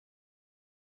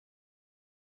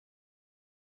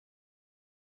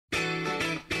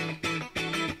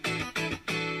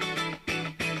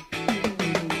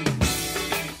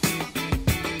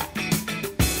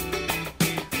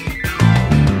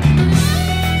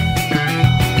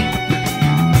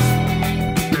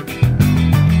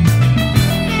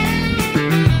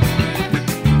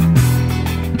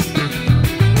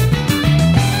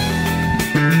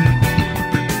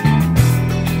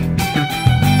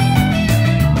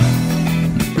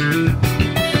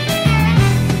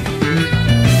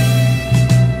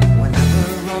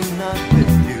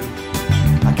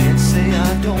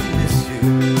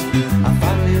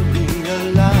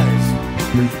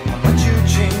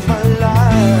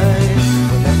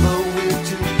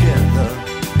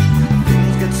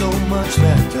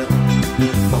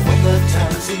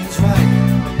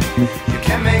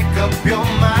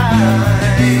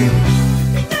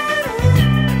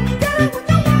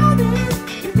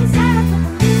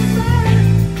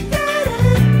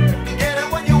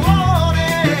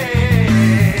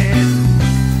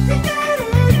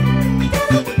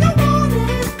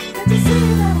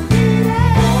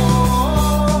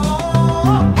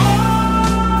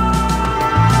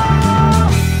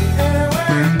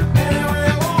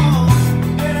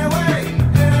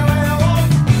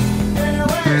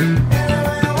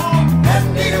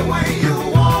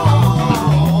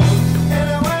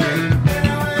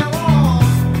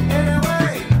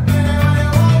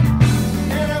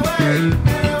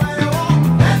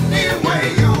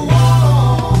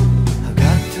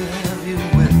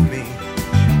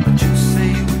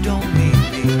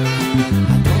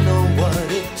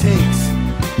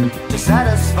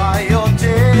satisfy your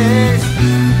taste.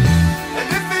 And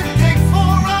if it takes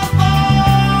forever,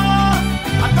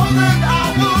 I know that I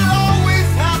will always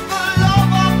have the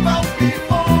love I felt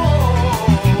before.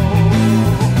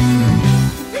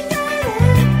 You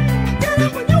got it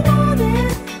when you want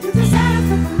it. You decided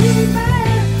to believe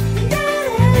it. You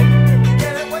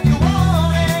got it when you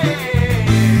want it.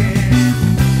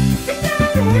 You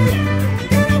got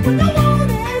it when you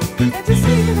want it. And you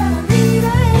see that I need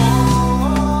it.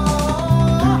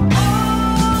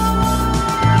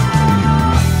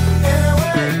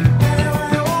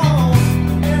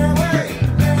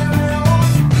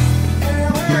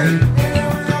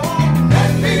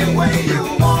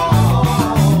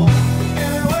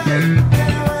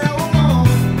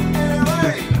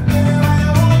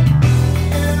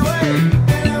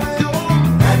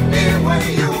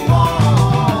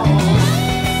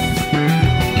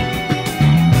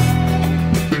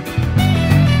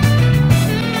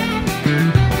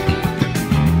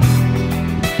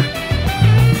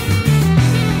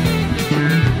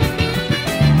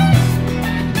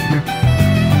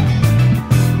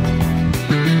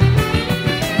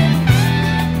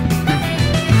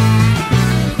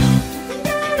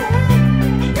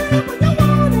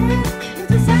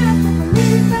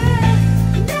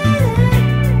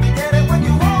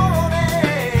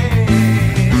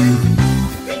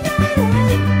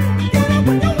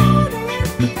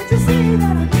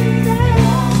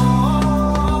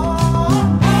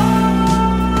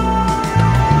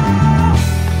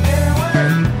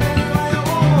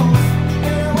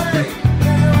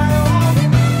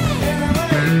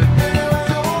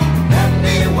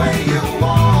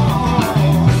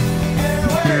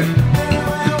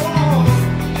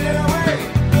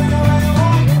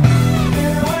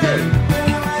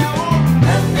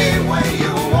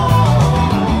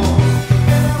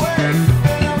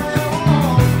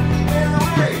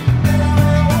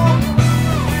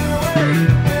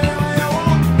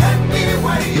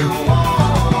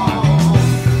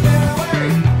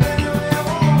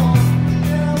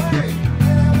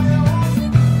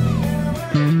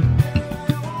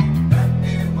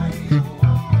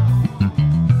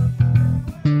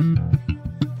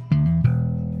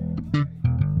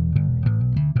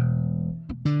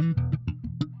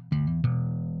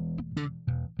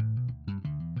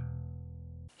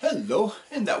 Hello,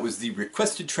 and that was the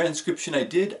requested transcription I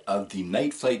did of the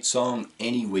Niteflyte song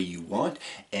Any Way You Want,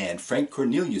 and Frank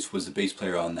Cornelius was the bass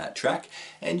player on that track,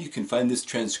 and you can find this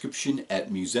transcription at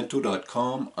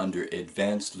musento.com under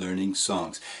Advanced Learning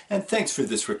Songs. And thanks for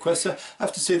this request. I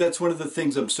have to say that's one of the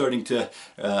things I'm starting to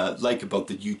like about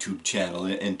the YouTube channel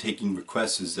and taking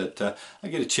requests is that I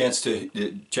get a chance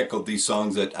to check out these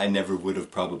songs that I never would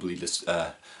have probably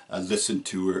listened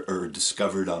to or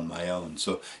discovered on my own.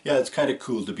 So yeah, it's kind of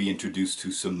cool to be introduced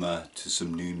to some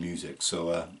new music.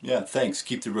 So yeah, thanks.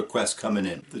 Keep the requests coming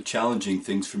in. The challenging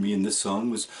things for me in this song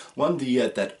was one,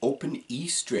 that open E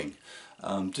string.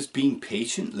 Just being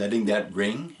patient, letting that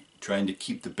ring, trying to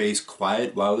keep the bass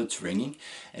quiet while it's ringing,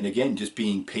 and again just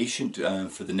being patient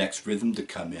for the next rhythm to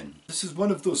come in. This is one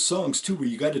of those songs too where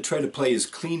you got to try to play as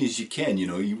clean as you can. You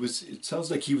know, it sounds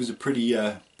like he was a pretty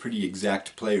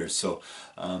exact player, so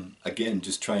again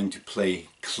just trying to play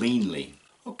cleanly.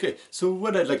 Okay, so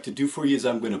what I'd like to do for you is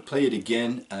I'm going to play it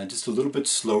again just a little bit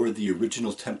slower. The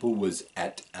original tempo was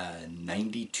at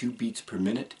 92 beats per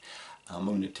minute. I'm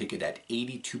going to take it at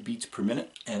 82 beats per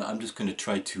minute, and I'm just going to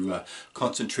try to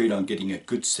concentrate on getting a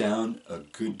good sound, a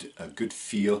good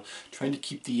feel, trying to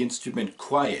keep the instrument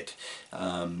quiet,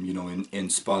 you know, in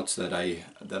spots that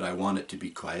I want it to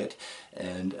be quiet,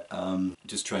 and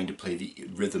just trying to play the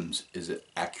rhythms as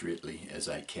accurately as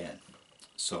I can.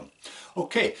 So,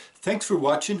 okay, thanks for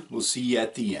watching. We'll see you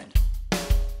at the end.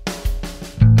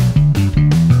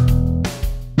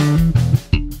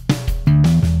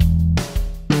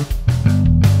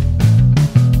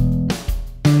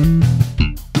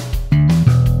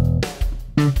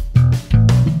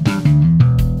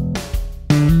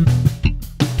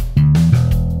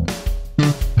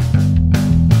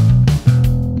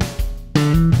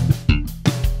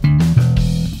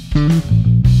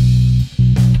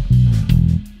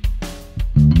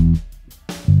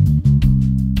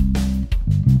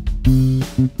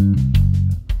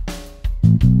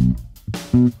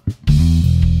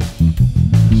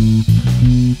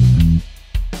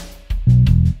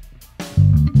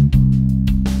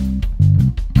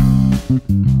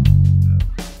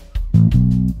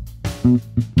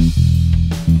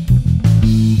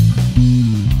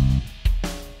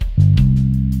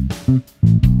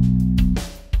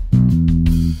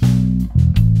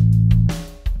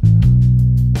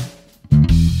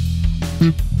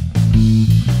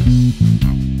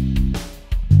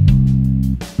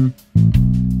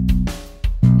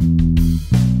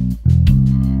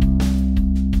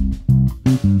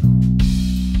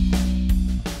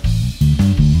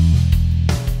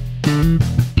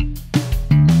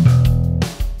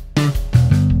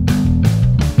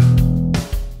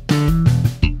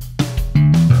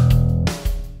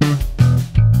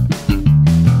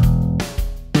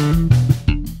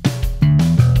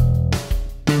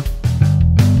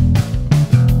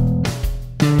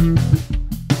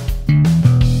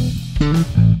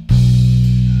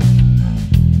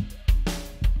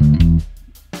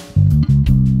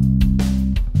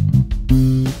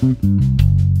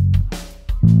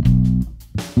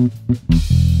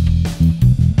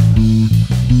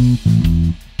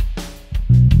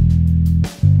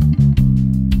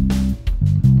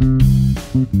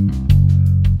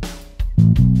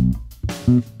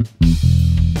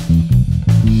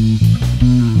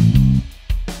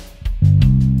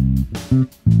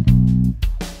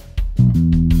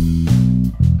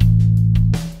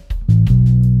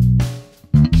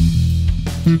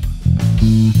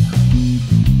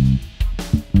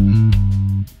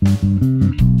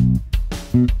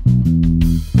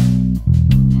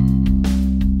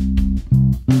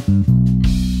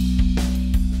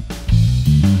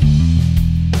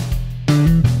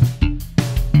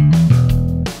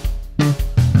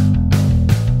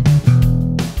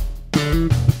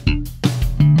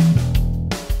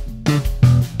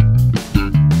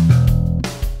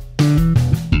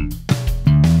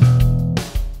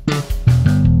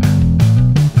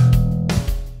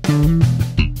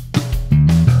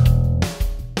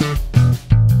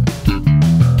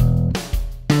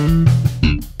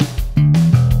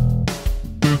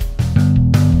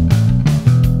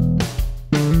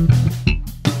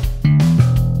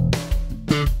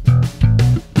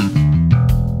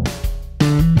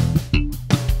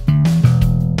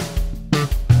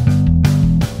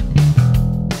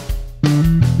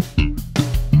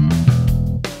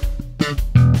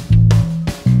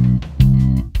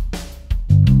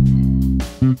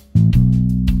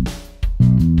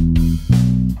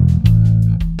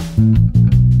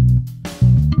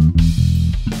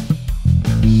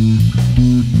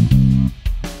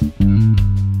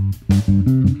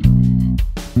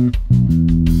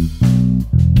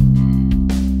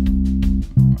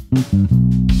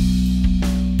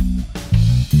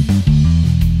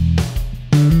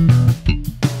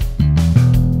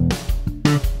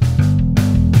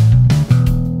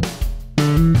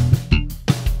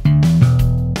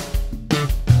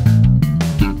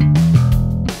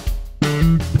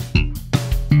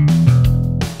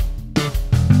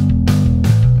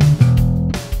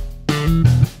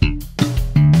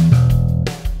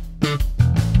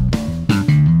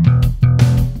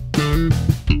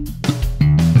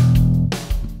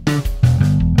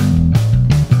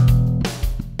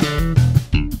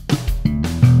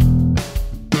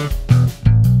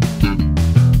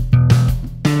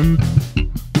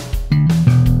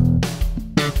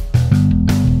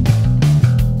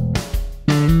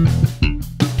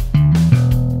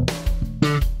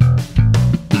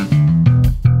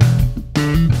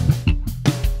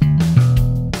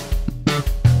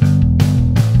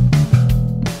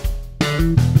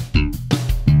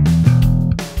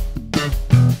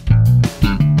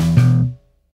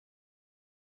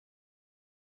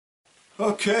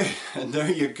 Okay, and there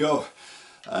you go.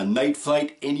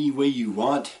 Niteflyte, Any Way You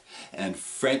Want, and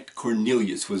Frank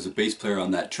Cornelius was the bass player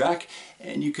on that track,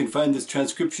 and you can find this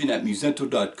transcription at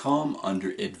musento.com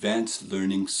under Advanced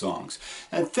Learning Songs.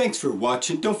 And thanks for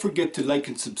watching. Don't forget to like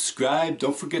and subscribe.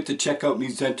 Don't forget to check out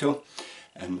Musento,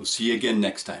 and we'll see you again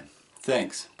next time.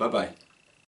 Thanks. Bye-bye.